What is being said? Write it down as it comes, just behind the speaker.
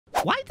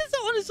Why does it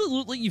honestly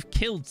look like you've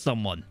killed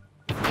someone?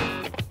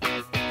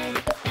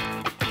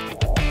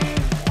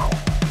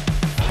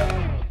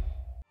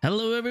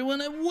 Hello everyone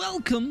and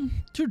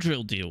welcome to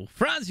Drill Deal.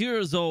 Frazzz here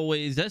as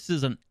always. This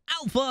is an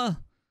alpha.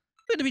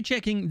 I'm going to be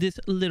checking this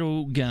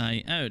little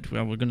guy out.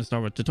 Well, we're going to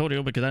start with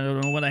tutorial because I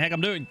don't know what the heck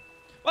I'm doing.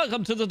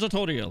 Welcome to the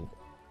tutorial.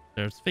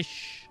 There's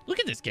fish.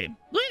 Look at this game.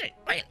 Look at it.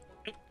 Wait.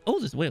 Oh,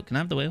 there's a whale. Can I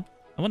have the whale?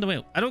 I want the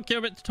whale. I don't care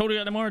about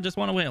tutorial anymore. I just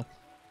want a whale.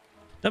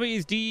 W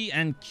is D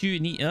and Q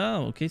and E.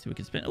 Oh, okay. So we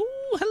can spin.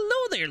 Oh,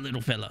 hello there,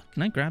 little fella.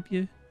 Can I grab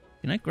you?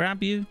 Can I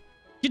grab you?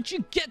 Did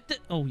you get the...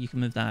 Oh, you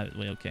can move that out of the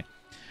way. Okay.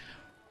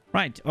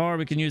 Right, or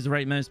we can use the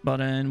right mouse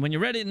button. When you're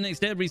ready, the next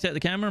step, reset the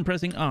camera and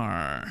pressing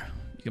R.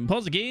 You can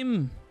pause the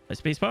game by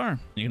spacebar.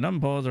 You can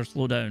unpause or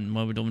slow down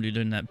while we don't be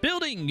doing that.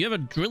 Building! You have a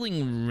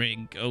drilling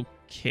rig.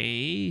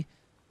 Okay.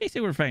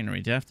 Basic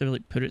refinery. Do I have to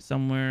like put it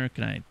somewhere?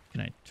 Can I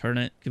turn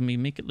it? Can we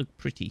make it look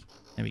pretty?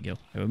 There we go.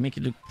 I will make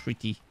it look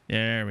pretty.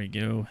 There we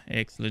go.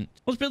 Excellent.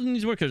 What's building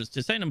these workers? To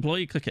assign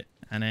employee, click it.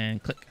 And then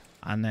click.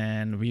 And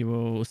then we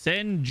will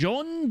send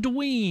John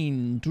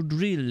Dwayne to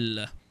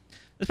drill.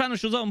 This panel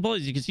shows all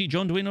employees. You can see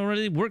John Dwayne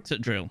already works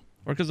at drill.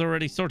 Workers are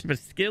already sorted by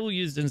skill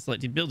used in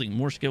selected building.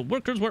 More skilled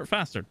workers work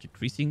faster,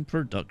 decreasing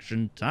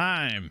production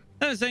time.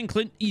 Then it's saying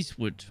Clint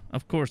Eastwood.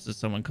 Of course there's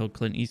someone called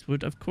Clint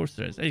Eastwood. Of course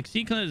there is. You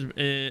see Clint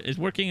is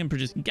working and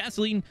producing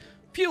gasoline,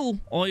 fuel,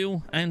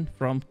 oil, and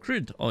from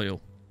crude oil.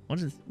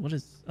 What is,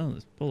 oh,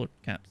 there's polar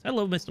caps.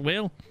 Hello, Mr.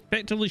 Whale.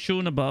 Effectively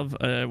shown above,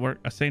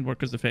 assigned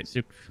workers affects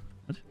your...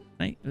 What?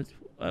 Right,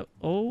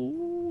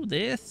 oh,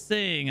 this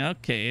thing.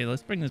 Okay,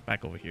 let's bring this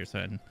back over here so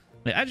I can...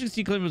 As you can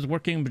see, Clint was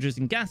working and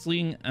producing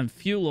gasoline and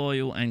fuel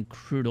oil and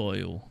crude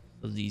oil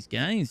for these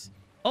guys.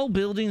 All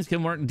buildings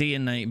can work day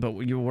and night, but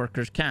your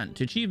workers can't.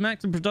 To achieve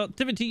maximum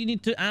productivity, you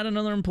need to add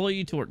another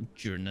employee to work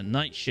during the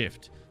night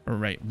shift.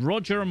 Alright,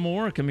 Roger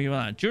Moore can be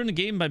that. During the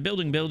game, by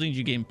building buildings,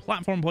 you gain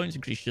platform points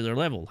increase to their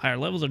level. Higher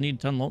levels are needed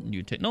to unlock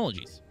new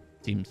technologies.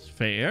 Seems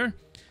fair.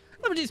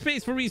 Limited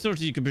space for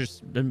resources you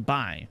can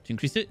buy. To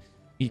increase it,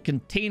 you need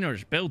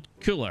containers, build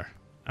cooler.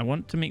 I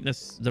want to make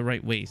this the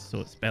right way so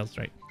it spells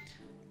right.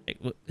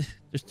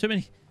 There's too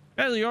many.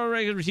 Well, you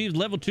already received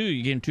level 2.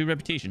 You gain 2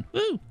 reputation.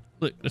 Woo!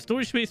 Look, the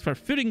storage space for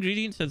food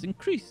ingredients has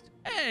increased.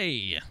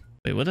 Hey!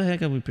 Wait, what the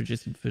heck are we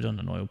producing food on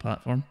an oil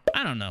platform?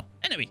 I don't know.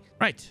 Anyway,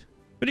 right.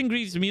 Food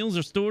ingredients meals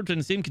are stored in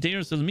the same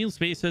container, so the meal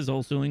space has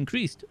also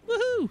increased.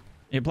 Woohoo!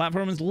 Your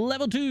platform is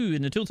level 2.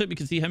 In the tooltip, you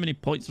can see how many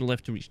points are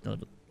left to reach the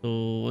level.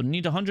 So,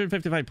 need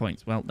 155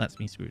 points. Well, that's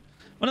me screwed.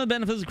 One of the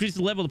benefits of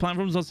increasing the level of the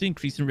platform is also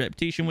increasing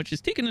reputation, which is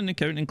taken into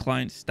account in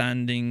client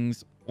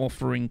standings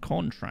offering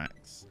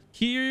contracts.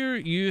 Here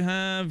you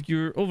have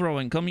your overall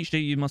income. Each day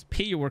you must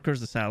pay your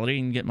workers a salary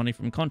and get money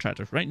from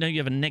contractors. Right now you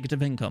have a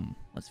negative income.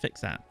 Let's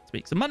fix that. Let's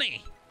make some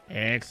money.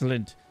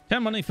 Excellent. To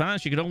have money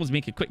fast, you can always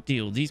make a quick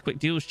deal. These quick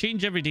deals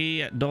change every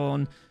day at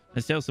dawn.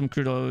 And sell some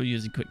crude oil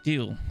using quick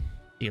deal.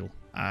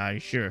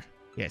 Sure.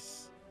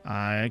 Yes.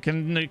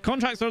 The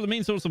contracts are the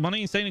main source of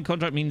money. Signing a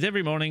contract means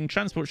every morning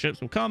transport ships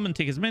will come and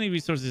take as many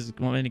resources as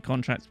many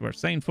contracts were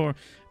signed for. In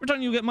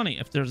return, you'll get money.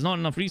 If there's not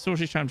enough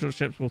resources, transport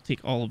ships will take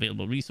all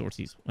available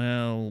resources.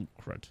 Well,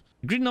 crud.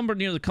 The green number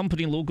near the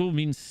company logo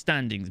means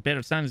standings.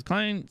 Better standings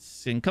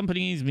clients in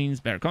companies means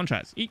better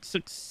contracts. Each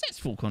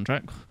successful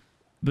contract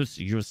boosts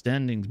your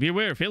standings. Be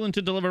aware, failing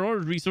to deliver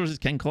ordered resources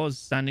can cause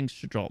standings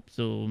to drop.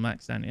 So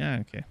max standing. Yeah,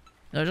 okay.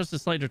 Just a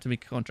slider to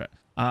make a contract.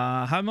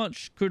 How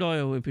much crude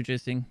oil are we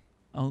producing?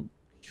 Oh,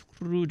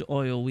 crude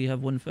oil, we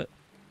have 1 foot.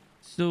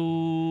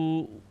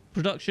 So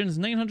production is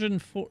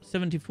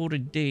 974 a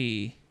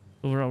day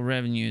overall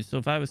revenue. So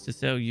if I was to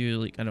sell you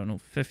like, I don't know,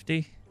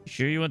 50,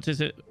 sure you want to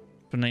sit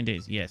for 9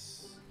 days?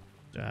 Yes.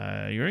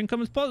 Your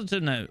income is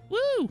positive now.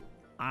 Woo!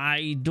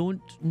 I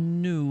don't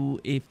know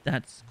if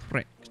that's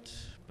correct,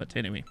 but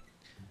anyway.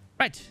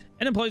 Right,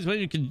 in employees where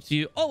you can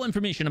see all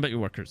information about your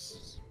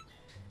workers.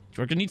 Each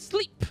worker needs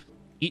sleep,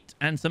 eat,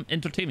 and some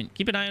entertainment.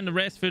 Keep an eye on the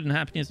rest, food, and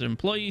happiness of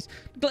employees.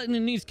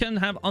 Neglecting these can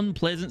have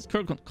unpleasant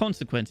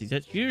consequences.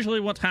 That's usually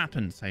what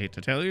happens, I hate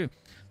to tell you.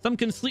 Some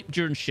can sleep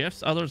during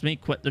shifts, others may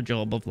quit their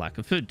job of lack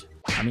of food.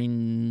 I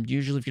mean,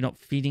 usually if you're not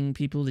feeding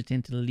people, they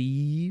tend to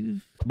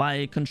leave.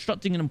 By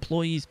constructing an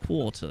employee's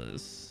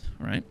quarters,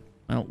 right?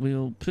 Well,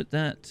 we'll put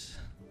that...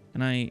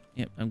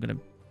 Yep, I'm gonna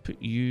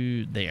put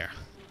you there.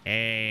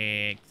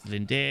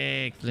 Excellent,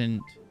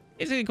 excellent.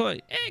 It's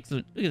quite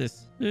excellent. Look at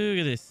this. Look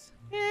at this.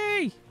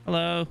 Hey,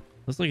 hello.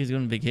 Looks like he's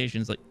going on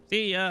vacation. It's like,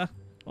 see ya.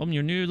 On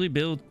your newly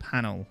built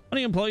panel.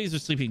 Many employees are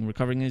sleeping,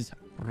 recovering his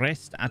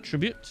rest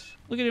attribute.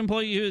 Look at the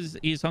employee who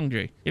is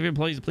hungry. Give your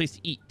employees a place to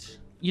eat.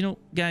 You know,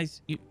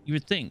 guys, you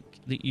would think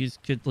that you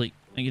could, like,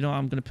 you know,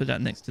 I'm going to put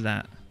that next to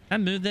that.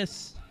 And move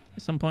this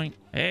at some point.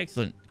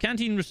 Excellent.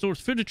 Canteen restores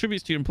food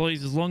attributes to your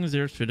employees as long as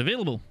there's food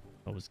available.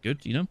 Always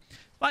good, you know.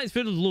 Supplies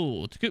food is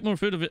low. To cook more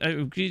food out of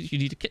ingredients, you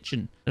need a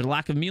kitchen. There's a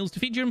lack of meals to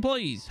feed your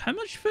employees. How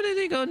much food are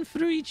they going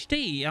through each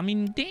day? I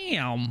mean,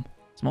 damn.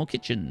 Small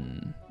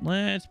kitchen.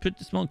 Let's put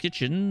the small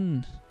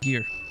kitchen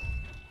here.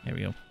 There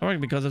we go. All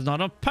right, because there's not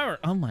enough power.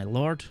 Oh my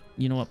lord.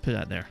 You know what? Put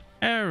that there.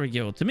 There we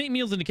go. To make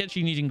meals in the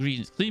kitchen, you need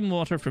ingredients. Clean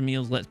water for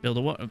meals. Let's build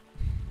a water.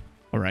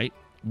 All right.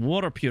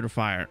 Water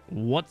purifier.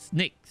 What's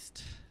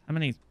next? How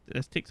many?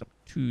 This takes up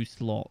 2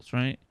 slots,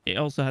 right? It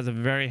also has a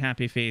very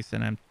happy face,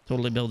 and I'm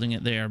totally building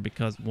it there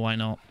because why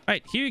not? All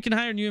right. Here you can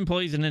hire new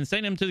employees and then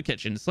assign them to the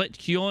kitchen. Select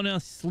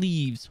Kiona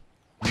Sleeves.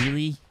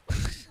 Really?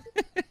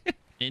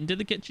 Into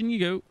the kitchen you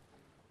go.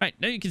 Right.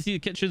 Now you can see the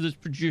kitchen is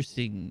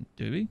producing.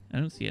 Do we? I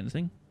don't see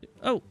anything.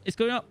 Oh, it's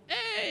going up.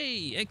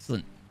 Hey,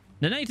 excellent.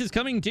 The night is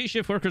coming. Day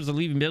shift workers are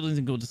leaving buildings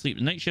and go to sleep.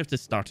 The night shift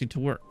is starting to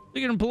work. Look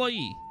at your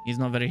employee. He's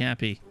not very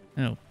happy.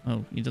 Oh,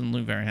 he doesn't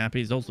look very happy.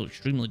 He's also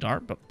extremely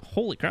dark, but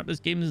holy crap,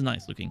 this game is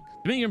nice looking.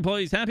 To make your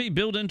employees happy,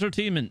 build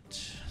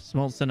entertainment.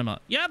 Small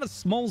cinema. You have a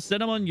small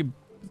cinema and you...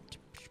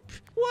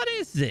 What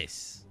is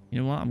this?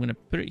 You know what? I'm going to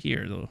put it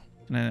here, though.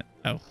 Can I...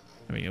 Oh,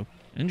 there we go.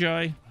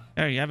 Enjoy.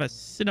 There you have a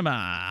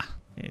cinema.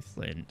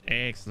 Excellent.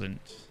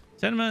 Excellent.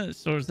 Cinema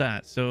stores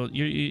that. So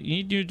you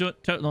need new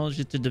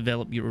technology to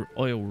develop your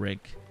oil rig.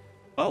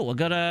 Oh, I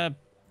got a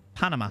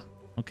Panama.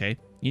 Okay.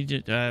 You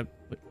need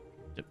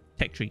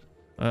tech tree.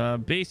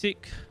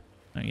 Basic.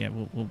 Oh yeah,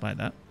 we'll buy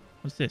that.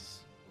 What's this?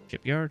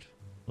 Shipyard.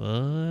 What?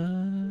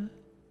 Now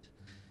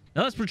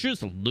let's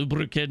produce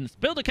lubricants.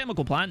 Build a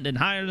chemical plant, then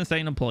hire and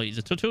assign employees.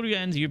 The tutorial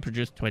ends. You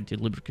produce 20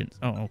 lubricants.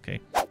 Oh, okay.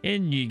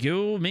 In you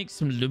go. Make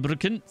some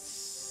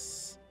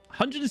lubricants.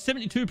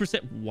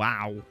 172%.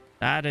 Wow.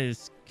 That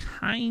is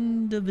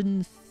kind of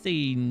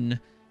insane.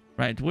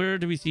 Right, where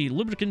do we see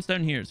lubricants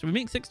down here? So we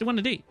make 61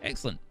 a day.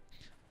 Excellent.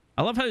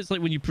 I love how it's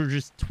like when you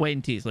produce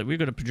 20, it's like we're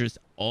going to produce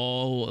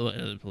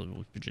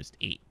we produced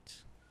 8.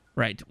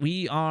 Right,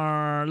 we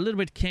are a little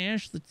bit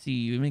cash. Let's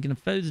see, we're making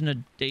 1,000 a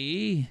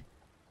day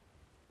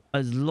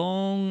as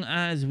long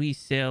as we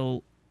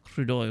sell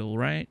crude oil,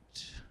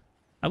 right?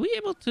 Are we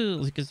able to,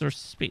 like, is there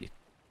space?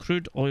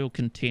 Crude oil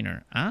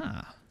container.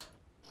 Ah.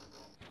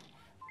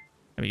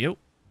 There we go.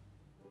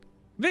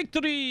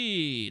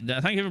 Victory!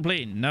 Thank you for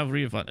playing. Now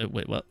refund.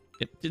 Wait, what?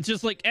 It's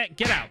just like,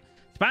 get out.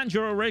 Expand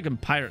your rig and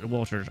pirate the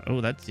waters.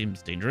 Oh, that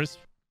seems dangerous,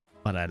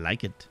 but I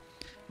like it.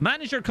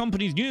 Manage your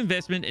company's new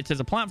investment. It says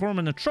a platform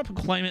in a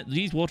tropical climate.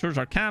 These waters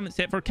are calm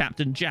except for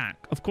Captain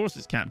Jack. Of course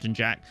it's Captain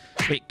Jack.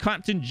 Wait,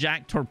 Captain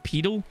Jack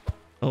Torpedo?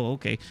 Oh,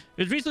 okay.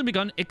 It's recently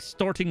begun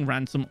extorting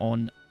ransom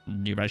on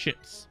nearby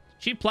ships.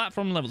 Achieve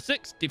platform level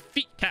 6.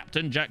 Defeat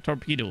Captain Jack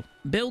Torpedo.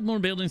 Build more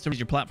buildings to raise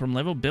your platform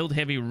level. Build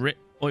heavy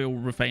oil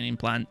refining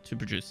plant to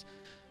produce.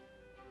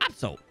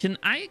 Absol, can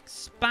I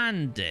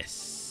expand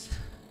this?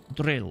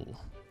 Drill.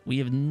 We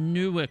have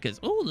new workers.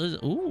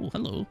 Oh,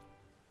 hello.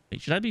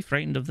 Wait, should I be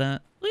frightened of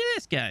that? Look at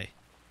this guy.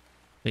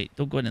 Wait,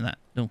 don't go into that.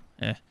 No.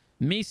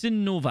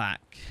 Mason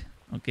Novak.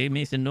 Okay,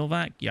 Mason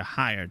Novak, you're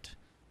hired.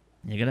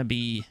 You're gonna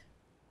be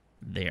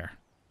there.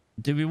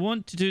 Do we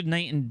want to do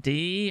night and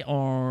day,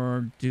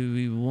 or do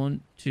we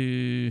want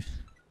to...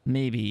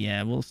 Maybe,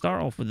 yeah. We'll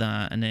start off with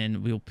that, and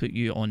then we'll put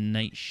you on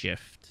night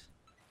shift.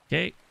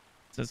 Okay,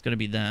 so it's gonna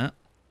be that.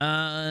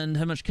 And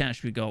how much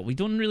cash we got? We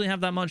don't really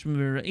have that much.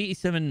 We're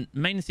 87,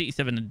 minus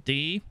 87 a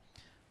day.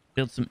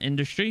 Build some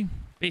industry.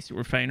 Basic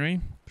refinery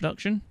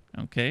production.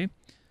 Okay.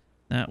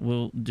 That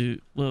will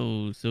do.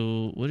 Whoa.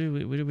 So what do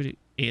we do?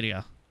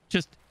 Area.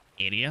 Just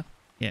area.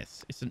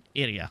 Yes, it's an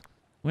area.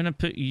 I'm going to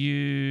put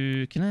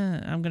you...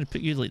 I'm going to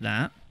put you like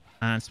that.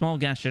 And small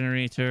gas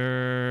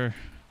generator.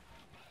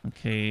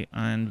 Okay.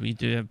 And we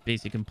do have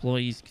basic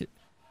employees. How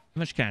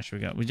much cash we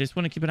got? We just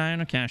want to keep an eye on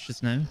our cash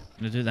just now. I'm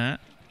going to do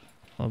that.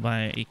 Followed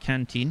by a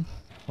canteen,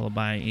 followed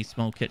by a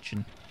small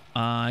kitchen.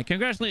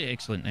 Congratulate.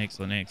 Excellent,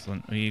 excellent,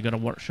 excellent. You got a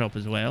workshop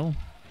as well.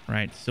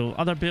 Right, so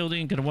other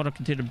building, got a water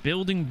container,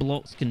 building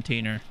blocks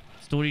container,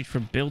 storage for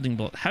building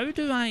blocks. How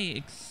do I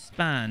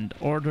expand?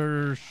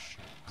 Orders,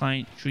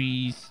 client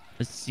trees.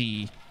 Let's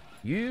see.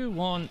 You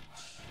want...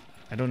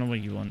 I don't know what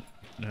you want.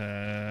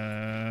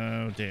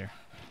 Oh, dear.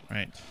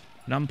 Right.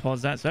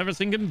 Unpause that so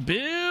everything can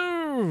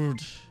build.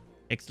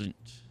 Excellent.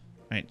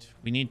 Right,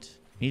 we need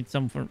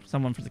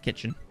someone for the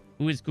kitchen.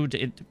 Who is good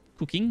at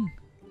cooking?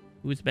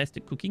 Who is best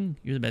at cooking?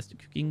 You're the best at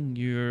cooking.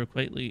 You're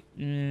quite like...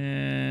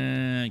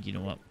 you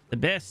know what? The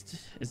best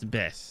is the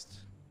best.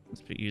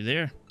 Let's put you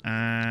there.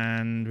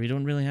 And we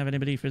don't really have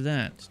anybody for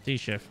that. Day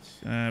shift.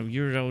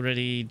 You're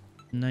already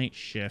night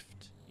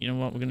shift. You know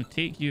what? We're going to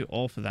take you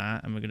off of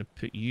that, and we're going to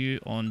put you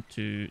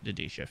onto the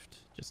day shift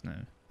just now.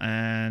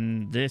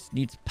 And this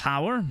needs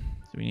power.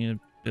 So we need to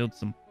build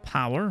some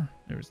power.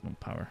 There is no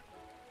power.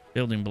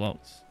 Building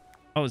blocks.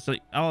 Oh, it's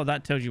like, oh,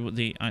 that tells you what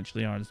they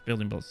actually are. It's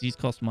building blocks. These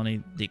cost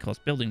money. They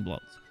cost building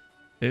blocks.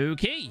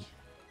 Okay.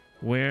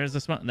 Where's the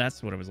smart?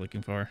 That's what I was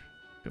looking for.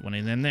 Put one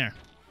in them there.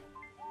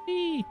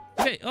 Whee.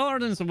 Okay.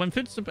 Order so when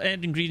food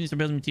and ingredients or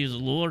building materials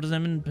are low, order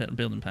them in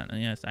building pattern.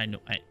 Yes, I know.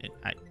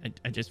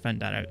 I just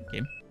found that out.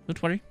 Okay.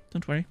 Don't worry.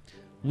 Don't worry.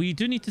 We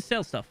do need to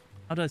sell stuff.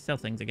 How do I sell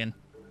things again?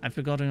 I've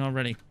forgotten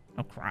already.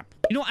 Oh, crap.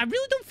 You know, I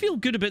really don't feel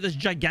good about this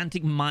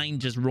gigantic mine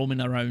just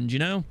roaming around, you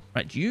know?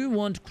 Right. You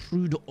want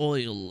crude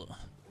oil.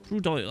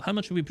 Crude oil. How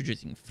much are we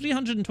producing?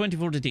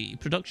 324 a day.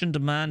 Production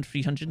demand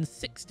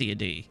 360 a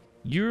day.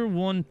 You're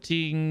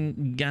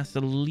wanting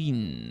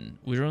gasoline.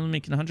 We're only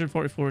making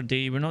 144 a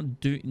day. We're not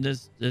doing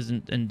this,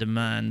 isn't in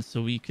demand,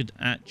 so we could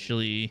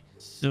actually.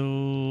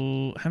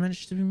 So how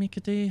much do we make a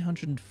day?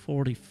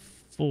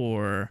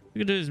 144. We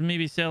could do is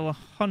maybe sell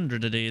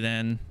 100 a day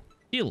then.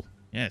 Deal.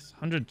 Yes,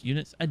 100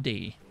 units a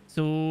day.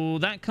 So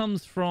that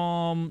comes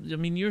from. I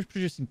mean, you're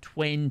producing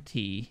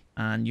 20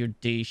 and your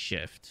day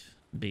shift.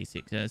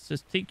 Basic. Let's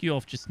just take you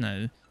off just now.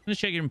 I'm gonna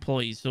check your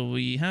employees. So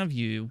we have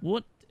you.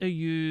 What are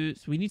you?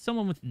 So we need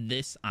someone with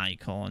this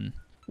icon,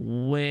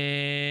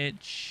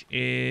 which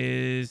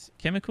is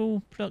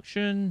chemical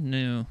production.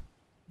 No,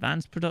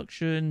 advanced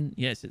production.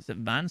 Yes, it's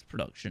advanced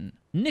production.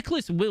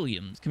 Nicholas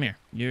Williams, come here.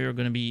 You're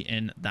gonna be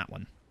in that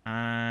one,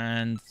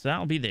 and so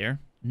that'll be there.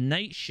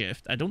 Night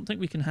shift. I don't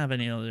think we can have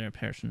any other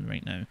person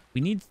right now.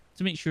 We need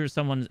to make sure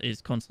someone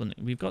is constantly.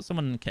 We've got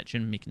someone in the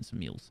kitchen making some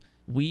meals.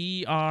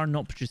 We are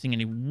not producing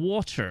any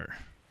water.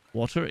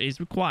 Water is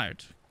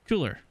required.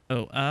 Cooler.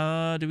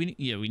 Oh, do we need?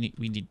 Yeah, we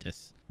need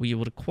this. We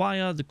will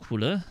require the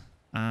cooler,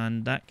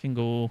 and that can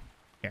go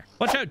here.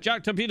 Watch out,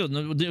 Jack Torpedo.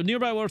 The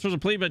nearby waters are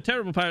plagued by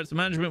terrible pirates. The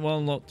management will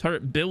unlock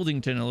turret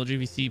building technology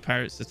if you see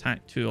pirates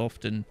attack too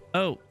often.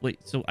 Oh,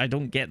 wait, so I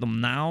don't get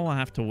them now? I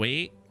have to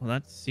wait? Well,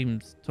 that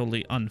seems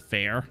totally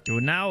unfair. You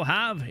will now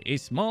have a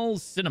small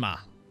cinema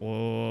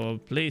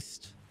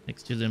placed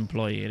next to the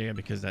employee area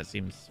because that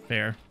seems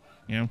fair,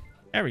 you know?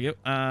 There we go.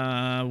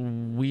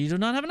 We do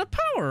not have enough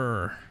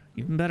power.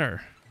 Even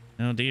better.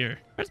 Oh dear.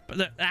 Where's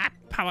the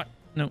power?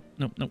 No.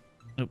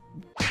 I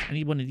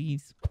need one of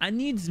these. I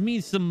needs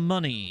me some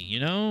money, you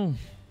know?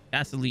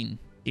 Gasoline.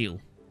 Deal.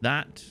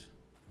 That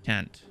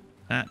can't.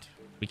 That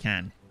we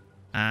can.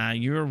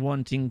 You're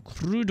wanting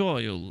crude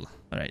oil.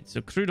 All right. So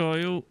crude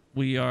oil.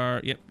 We are.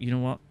 Yep. You know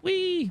what?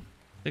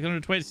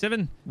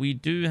 627. We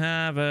do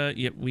have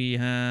yep. We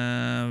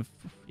have.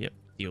 Yep.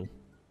 Deal.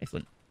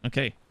 Excellent.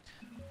 Okay.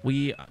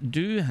 We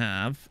do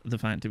have the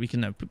fact that we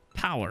can now put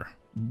power,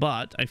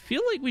 but I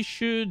feel like we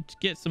should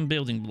get some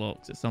building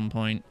blocks at some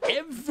point.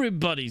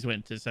 Everybody's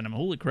went to cinema.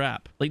 Holy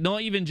crap. Like,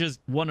 not even just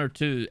one or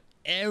two.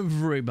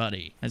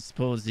 Everybody. I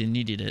suppose they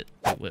needed it.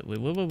 Wait, whoa.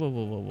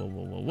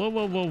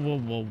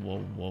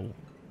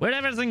 Where'd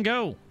everything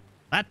go?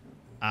 What?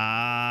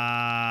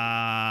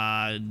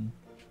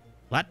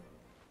 What?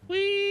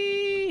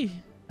 Whee!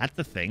 That's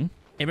the thing.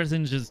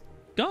 Everything's just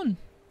gone.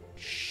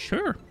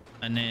 Sure.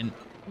 And then...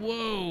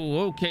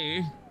 Whoa,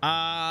 okay.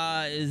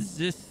 Is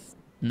this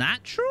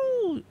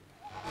natural?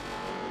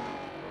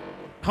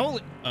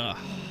 Holy,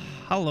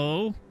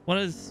 hello. What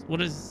is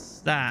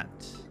that?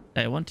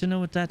 I want to know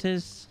what that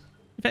is.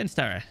 Defense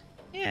tower.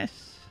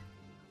 Yes.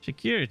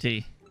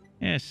 Security.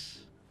 Yes.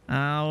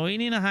 We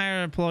need a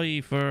higher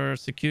employee for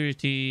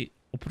security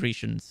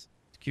operations.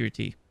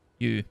 Security.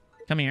 You.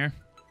 Come here.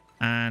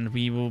 And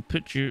we will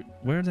put you...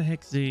 Where the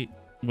heck's the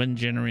wind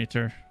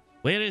generator?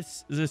 Where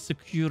is the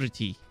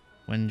security?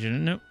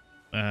 No.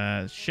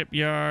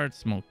 Shipyard,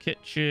 small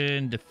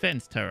kitchen,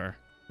 defense tower.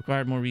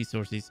 Required more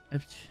resources.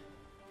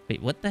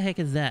 Wait, what the heck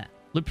is that?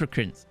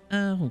 Lubricants.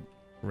 Oh,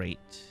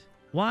 great.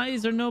 Why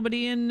is there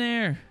nobody in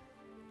there?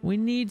 We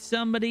need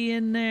somebody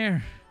in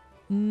there.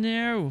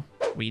 No.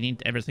 We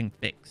need everything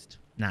fixed.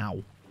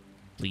 Now.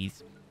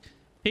 Please.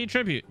 Pay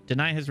tribute.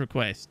 Deny his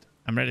request.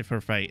 I'm ready for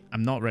a fight.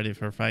 I'm not ready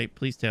for a fight.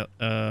 Please tell...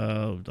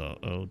 Oh,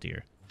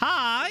 dear.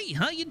 Hi!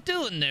 How you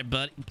doing there,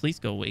 buddy? Please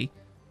go away.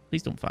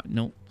 Please don't fight.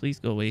 No,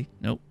 please go away.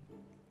 No.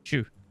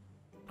 Shoo.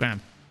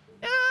 Graham.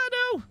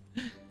 No.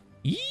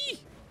 Yee.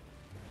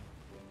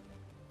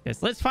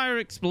 Yes, let's fire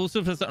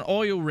explosive as an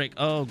oil rig.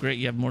 Oh, great.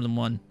 You have more than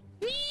one.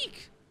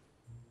 Eek.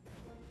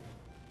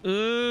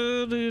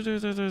 Can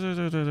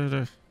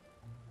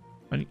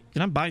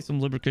I buy some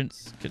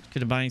lubricants?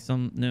 Could I buy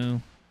some?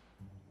 No.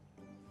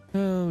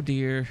 Oh,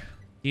 dear.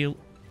 Deal.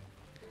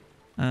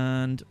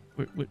 And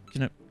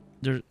can I...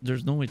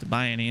 There's no way to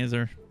buy any, is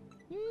there?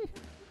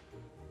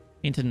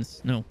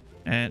 Maintenance, no.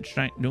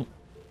 Shrine, no.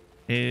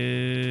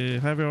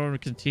 Heavy order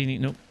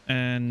containing, no.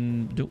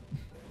 And no.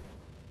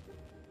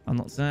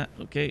 Unlock that.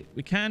 Okay,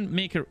 we can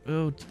make it.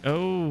 Oh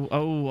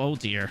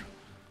dear.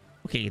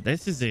 Okay,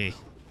 this is a.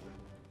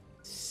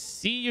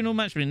 See, you know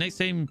match me next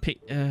time.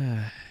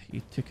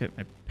 You took out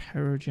my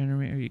power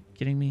generator. Are you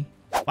kidding me?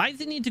 Why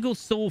does it need to go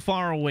so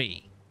far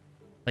away?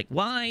 Like,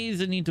 why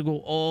does it need to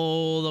go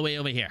all the way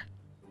over here?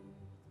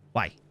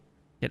 Why?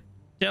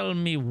 Tell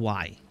me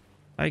why.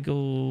 I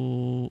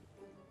go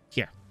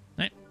here.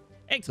 Right.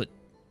 Excellent.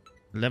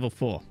 Level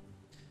 4.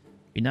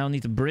 We now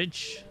need a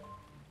bridge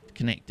to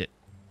connect it.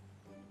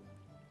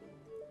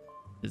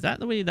 Is that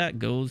the way that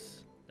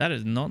goes? That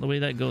is not the way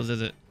that goes,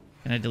 is it?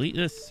 Can I delete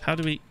this? How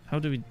do I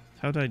delete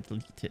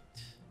it?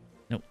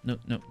 No.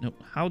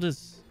 How the hell do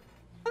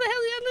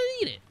I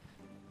delete it?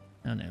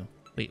 Oh no.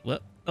 Wait,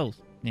 what? Oh,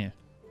 yeah.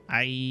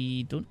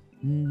 I don't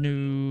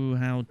know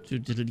how to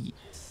delete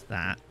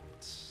that.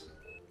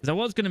 Because I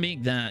was going to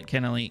make that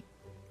kind of like,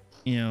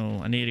 you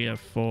know, an area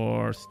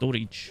for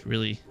storage,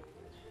 really.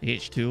 The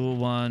H2O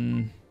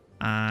one.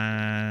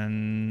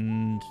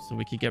 And so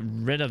we could get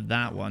rid of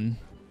that one.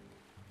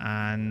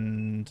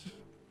 And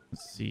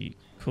Let's see.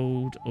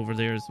 Cold over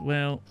there as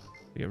well.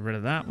 Get rid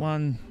of that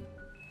one.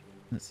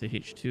 Let's say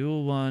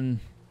H2O1.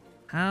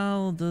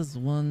 How does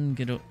one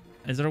get up?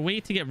 Is there a way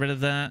to get rid of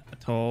that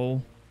at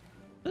all?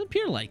 Doesn't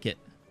appear like it.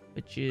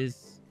 Which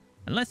is...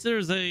 Unless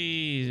there's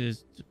a...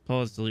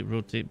 Pause, delete,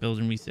 rotate, build,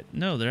 and reset.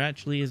 No, there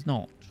actually is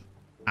not.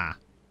 Ah.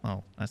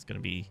 Well, that's going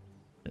to be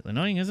a bit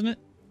annoying, isn't it?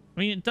 I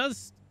mean, it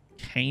does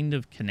kind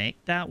of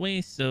connect that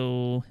way,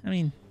 so... I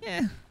mean,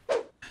 yeah.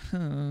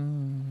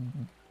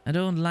 I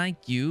don't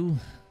like you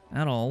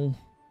at all.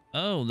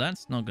 Oh,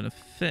 that's not going to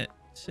fit,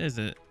 is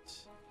it?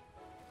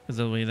 Because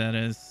of the way that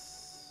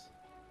is.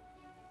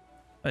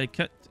 I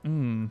cut...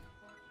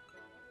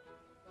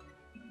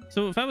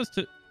 So if I was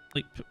to...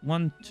 Like,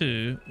 1,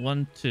 2,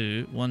 1,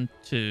 2, 1,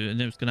 2,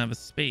 and it was going to have a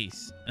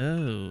space.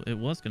 Oh, it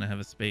was going to have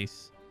a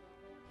space.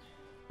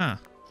 Huh.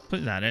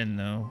 Put that in,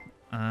 though.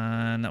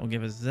 And that will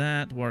give us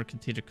that. Water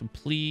container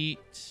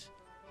complete.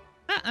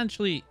 That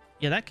actually...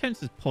 Yeah, that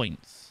counts as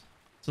points.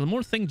 So the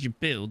more things you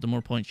build, the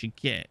more points you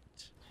get.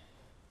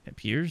 It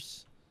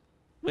appears.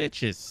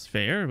 Which is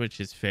fair, which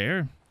is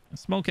fair. A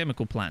small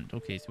chemical plant.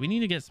 Okay, so we need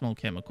to get a small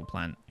chemical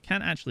plant. I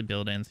can't actually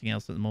build anything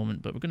else at the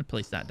moment, but we're going to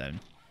place that down.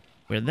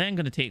 We're then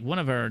going to take one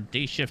of our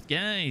day shift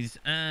guys,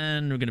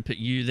 and we're going to put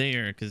you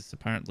there, because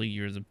apparently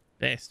you're the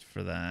best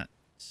for that.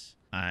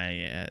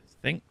 I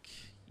think.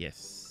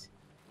 Yes.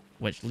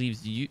 Which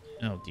leaves you...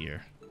 Oh,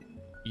 dear.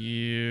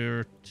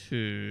 You're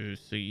 2.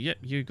 So, yep,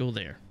 you go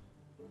there.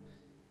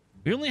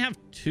 We only have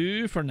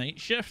 2 for night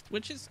shift,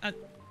 which is,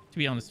 to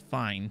be honest,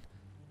 fine.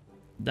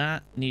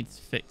 That needs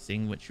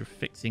fixing, which you're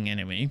fixing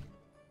anyway.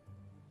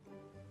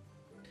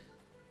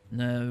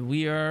 Now,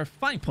 we are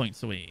 5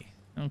 points away.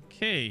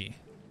 Okay.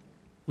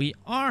 We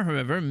are,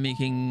 however,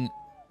 making...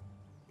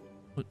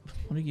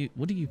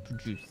 What do you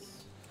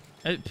produce?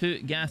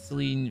 Output,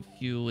 gasoline,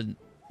 fuel, and...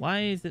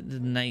 Why is it the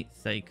night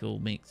cycle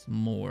makes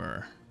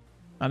more?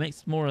 That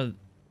makes more of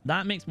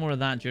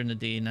that during the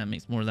day, and that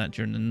makes more of that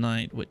during the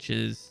night, which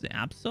is the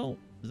Absol.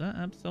 Is that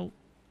Absol?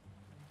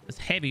 It's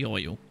heavy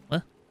oil.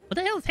 What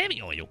the hell is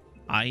heavy oil?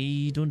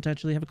 I don't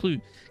actually have a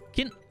clue.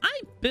 Can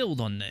I build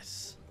on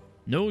this?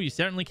 No, you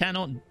certainly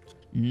cannot.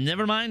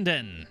 Never mind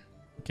then.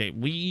 Okay,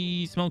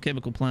 we small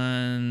chemical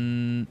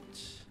plant.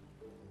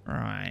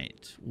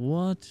 Right.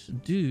 What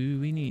do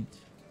we need?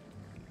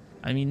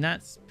 I mean,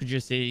 that's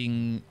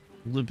producing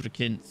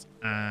lubricants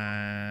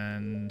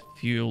and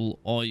fuel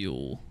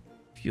oil.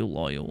 Fuel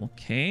oil,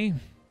 okay.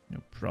 No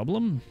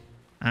problem.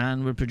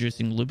 And we're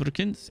producing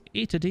lubricants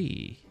 8 a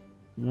day,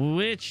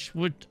 which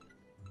would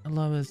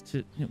allow us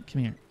to... No,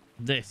 come here.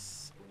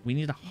 This. We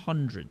need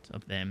 100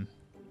 of them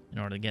in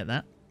order to get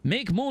that.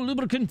 Make more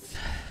lubricants.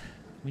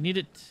 We need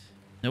it.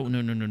 No,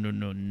 no, no, no, no,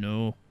 no,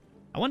 no.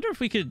 I wonder if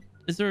we could...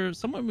 Is there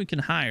someone we can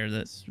hire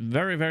that's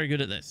very, very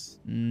good at this?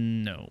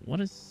 No.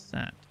 What is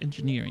that?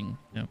 Engineering.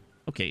 No.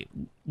 Okay.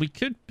 We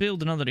could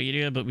build another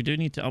area, but we do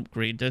need to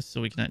upgrade this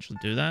so we can actually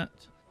do that.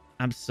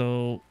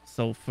 Absol,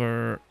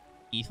 sulfur,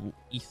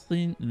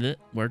 ethylene, the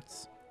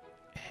words.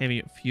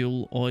 Heavy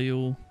fuel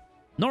oil.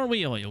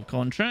 Norway oil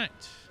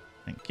contract.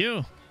 Thank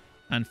you.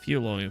 And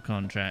fuel oil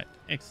contract.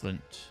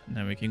 Excellent.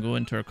 Now we can go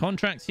into our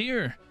contracts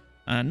here.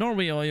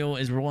 Norway oil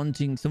is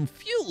wanting some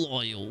fuel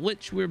oil,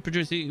 which we're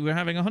producing. We're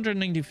having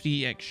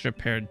 193 extra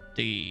per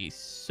day.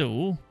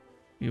 So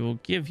we will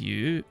give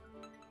you...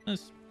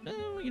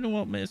 you know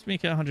what? Let's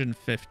make it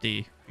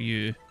 150 for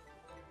you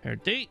per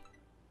day.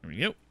 There we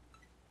go.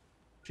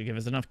 Should give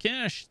us enough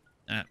cash.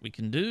 That we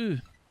can do.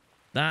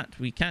 That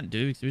we can't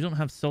do because we don't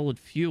have solid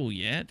fuel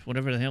yet.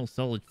 Whatever the hell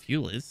solid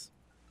fuel is.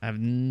 I have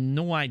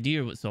no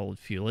idea what solid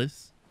fuel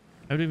is.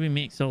 How do we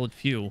make solid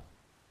fuel?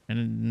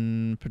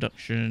 And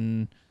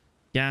production...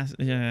 Gas,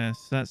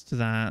 yes, that's to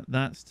that,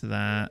 that's to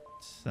that,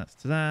 that's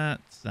to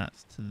that,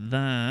 that's to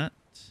that,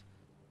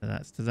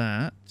 that's to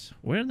that.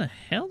 Where the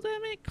hell do I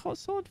make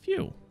solid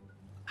fuel?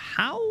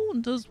 How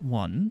does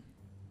one...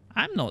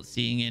 I'm not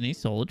seeing any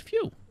solid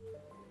fuel.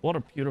 Water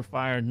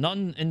purifier,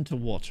 none into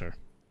water.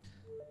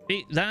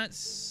 Wait, that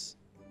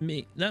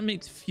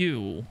makes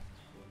fuel,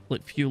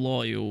 like fuel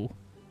oil,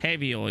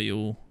 heavy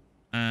oil,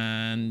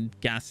 and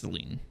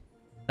gasoline.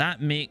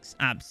 That makes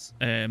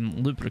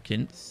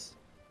lubricants.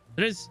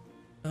 There is...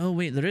 Oh,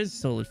 wait, there is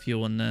solid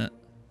fuel in that.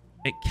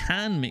 It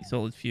can make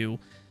solid fuel.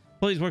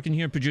 Employees working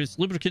here produce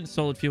lubricant,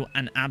 solid fuel,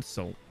 and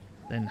Absol.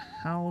 Then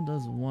how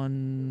does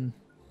one...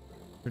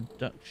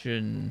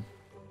 Production...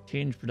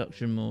 Change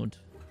production mode.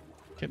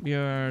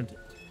 Shipyard.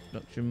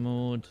 Production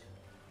mode.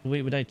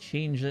 Wait, would I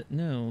change it?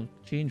 No.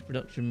 Change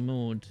production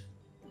mode.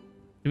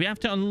 Do we have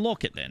to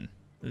unlock it then?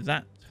 Is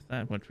that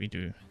what we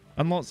do?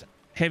 Unlocks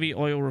heavy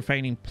oil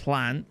refining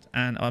plant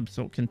and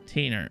Absol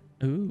container.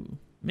 Ooh.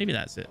 Maybe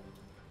that's it.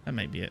 That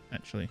might be it,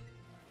 actually.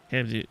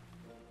 Heavy...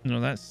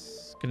 No,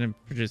 that's going to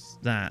produce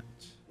that.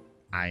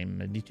 I'm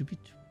a little bit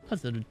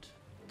puzzled.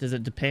 Does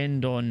it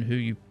depend on who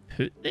you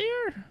put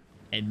there?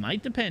 It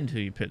might depend who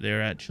you put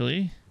there,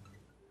 actually.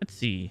 Let's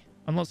see.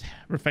 Unless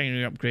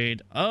refinery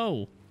upgrade.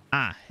 Oh!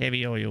 Ah,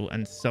 heavy oil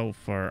and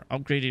sulfur.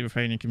 Upgraded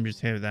refining can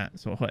produce heavy that.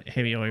 So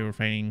heavy oil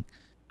refining.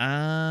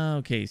 Ah,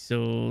 okay.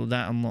 So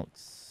that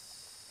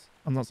unlocks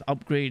Unless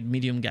upgrade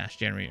medium gas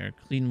generator.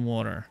 Clean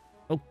water.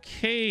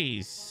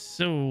 Okay,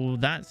 so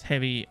that's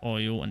heavy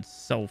oil and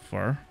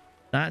sulfur.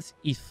 That's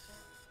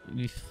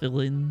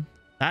ethylene.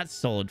 That's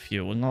solid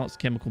fuel. Unlocks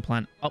chemical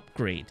plant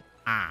upgrade.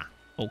 Ah,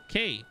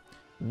 okay.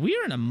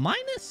 We're in a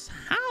minus?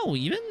 How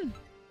even?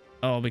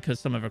 Oh, because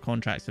some of our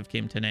contracts have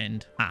came to an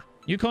end. Ah,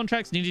 new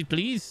contracts needed,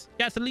 please.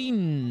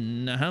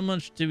 Gasoline. How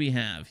much do we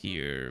have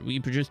here? We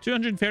produce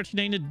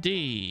 239 a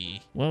day.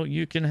 Well,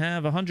 you can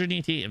have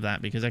 188 of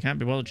that because I can't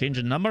be bothered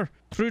changing the number.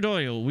 Crude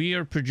oil. We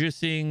are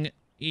producing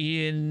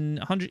in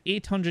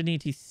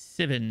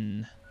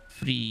 887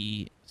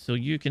 free. So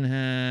you can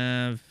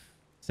have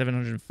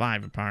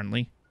 705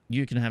 apparently.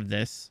 You can have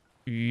this.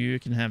 You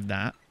can have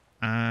that.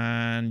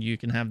 And you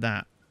can have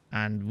that.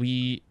 And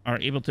we are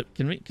able to...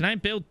 Can I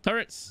build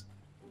turrets?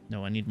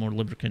 No, I need more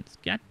lubricants.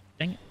 God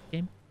dang it,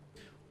 game.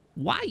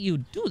 Why you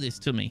do this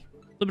to me?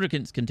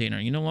 Lubricants container.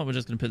 You know what? We're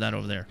just going to put that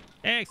over there.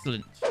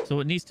 Excellent. So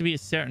it needs to be a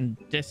certain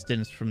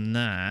distance from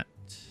that.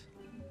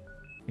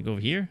 Can you go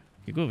over here?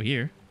 Can you go over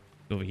here?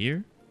 Go over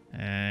here.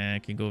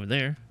 Can you go over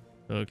there?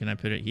 So can I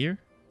put it here?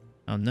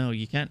 Oh, no,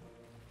 you can't.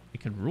 You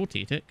can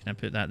rotate it. Can I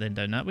put that then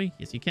down that way?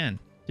 Yes, you can.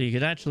 So you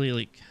could actually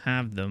like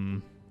have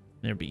them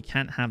there, but you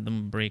can't have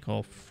them break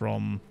off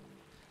from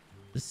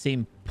the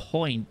same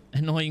point,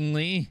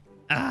 annoyingly.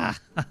 Ah,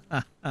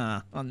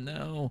 oh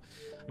no.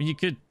 I mean, you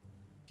could,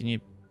 can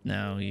you?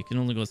 No, you can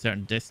only go a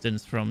certain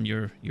distance from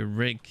your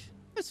rig.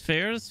 That's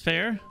fair, that's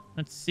fair.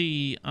 Let's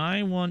see,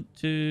 I want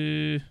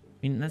to, I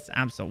mean, that's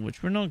absolute,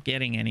 which we're not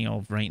getting any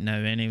of right now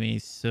anyway,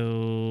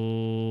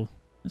 so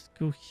let's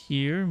go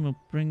here and we'll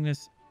bring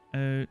this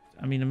out.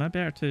 I mean, am I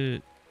better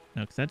to,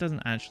 no, because that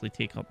doesn't actually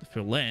take up the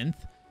full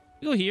length.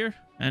 We go here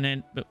and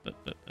then,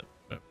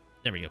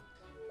 there we go.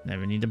 Now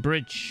we need a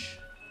bridge.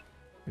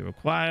 We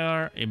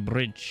require a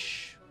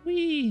bridge.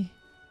 Whee!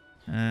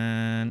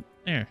 And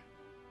there.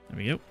 There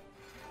we go.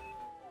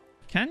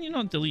 Can you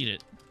not delete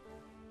it?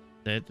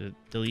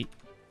 Delete.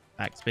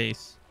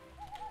 Backspace.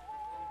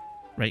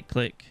 Right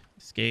click.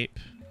 Escape.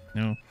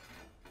 No.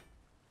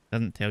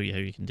 Doesn't tell you how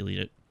you can delete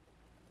it.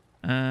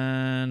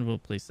 And we'll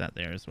place that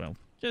there as well.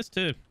 Just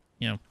to,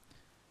 you know,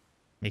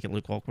 make it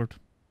look awkward.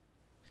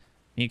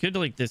 You could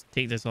like just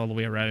take this all the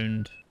way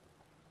around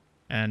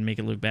and make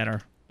it look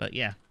better. But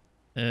yeah.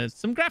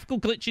 Some graphical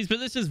glitches, but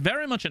this is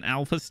very much an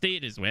alpha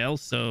state as well,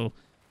 so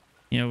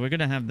you know we're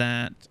gonna have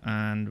that.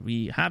 And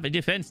we have a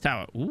defense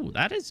tower. Ooh,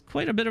 that is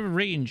quite a bit of a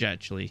range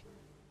actually.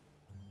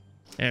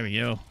 There we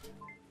go.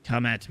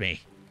 Come at me.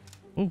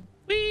 Oh,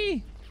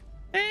 wee!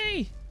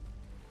 Hey!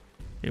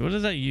 Okay, what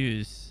does that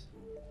use?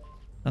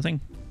 Nothing?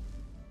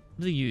 What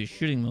does it use?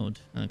 Shooting mode.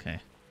 Okay.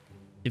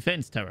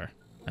 Defense tower.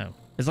 Oh.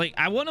 It's like,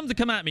 I want him to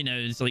come at me now.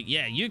 It's like,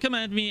 yeah, you come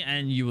at me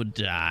and you will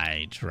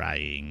die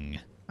trying.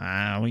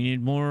 We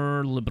need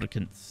more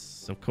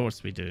lubricants. Of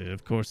course we do.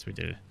 Of course we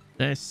do.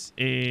 This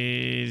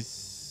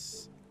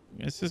is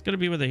going to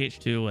be where the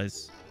H2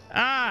 is.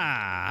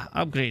 Ah!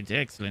 Upgrade.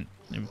 Excellent.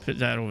 And put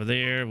that over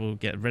there. We'll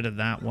get rid of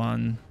that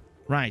one.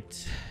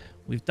 Right.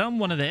 We've done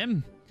one of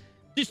them.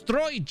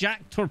 Destroy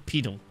Jack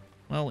Torpedo.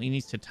 Well, he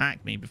needs to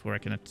attack me before I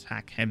can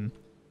attack him.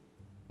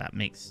 That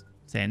makes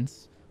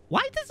sense.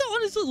 Why does it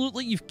honestly look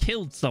like you've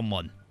killed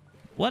someone?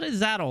 What is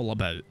that all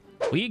about?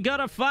 We got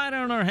a fight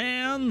on our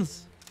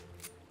hands.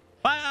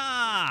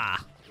 Fire!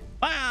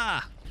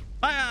 Fire!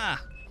 Fire!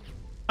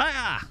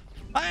 Fire!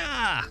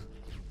 Fire!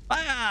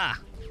 Fire!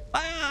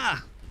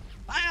 Fire!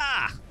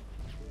 Fire!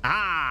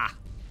 Ah!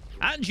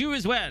 And you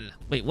as well.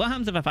 Wait, what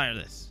happens if I fire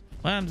this?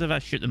 What happens if I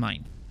shoot the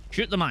mine?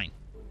 Shoot the mine.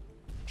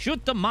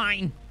 Shoot the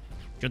mine.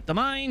 Shoot the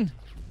mine.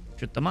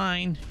 Shoot the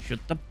mine.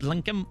 Shoot the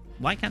blinking.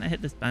 Why can't I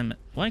hit this mine?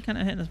 Why can't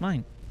I hit this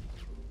mine?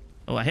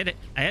 Oh, I hit it.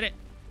 I hit it.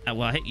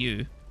 Well, I hit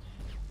you.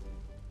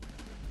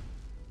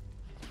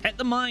 Hit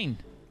the mine.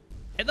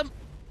 Hit them.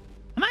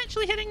 Am I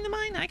actually hitting the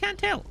mine? I can't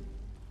tell.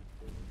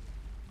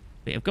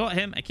 Wait, I've got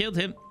him. I killed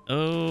him.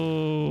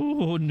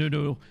 Oh, no,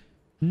 no.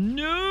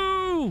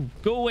 No!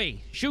 Go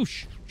away.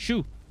 Shoosh.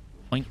 Shoo.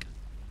 Oink.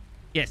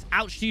 Yes.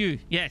 Ouch to you.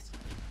 Yes.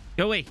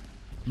 Go away.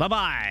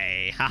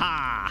 Bye-bye.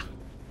 Ha-ha.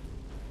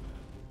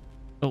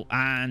 Oh,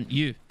 and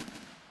you.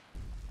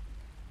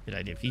 Did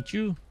I defeat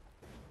you?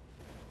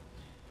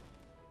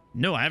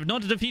 No, I have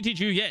not defeated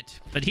you yet.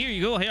 But here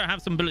you go. Here, I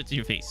have some bullets in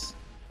your face.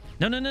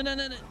 No, no, no, no,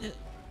 no, no.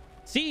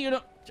 See, you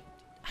know...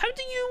 How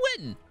do you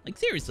win? Like,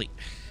 seriously.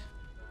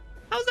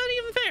 How's that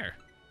even fair?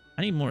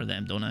 I need more of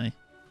them, don't I?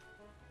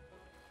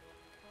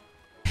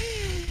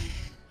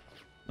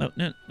 Oh,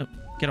 no, no.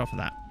 Get off of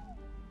that.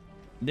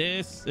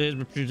 This is...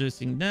 We're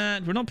producing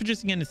that. We're not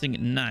producing anything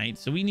at night,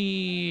 so we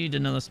need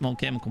another small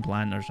chemical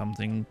plant or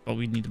something. But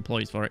we need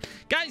employees for it.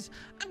 Guys,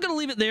 I'm going to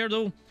leave it there,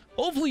 though.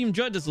 Hopefully you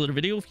enjoyed this little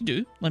video. If you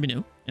do, let me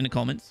know in the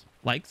comments.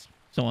 Likes,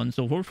 so on and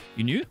so forth.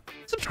 You new?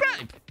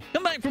 Subscribe.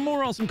 Come back for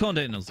more awesome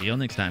content, and I'll see you all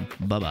next time.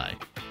 Bye-bye.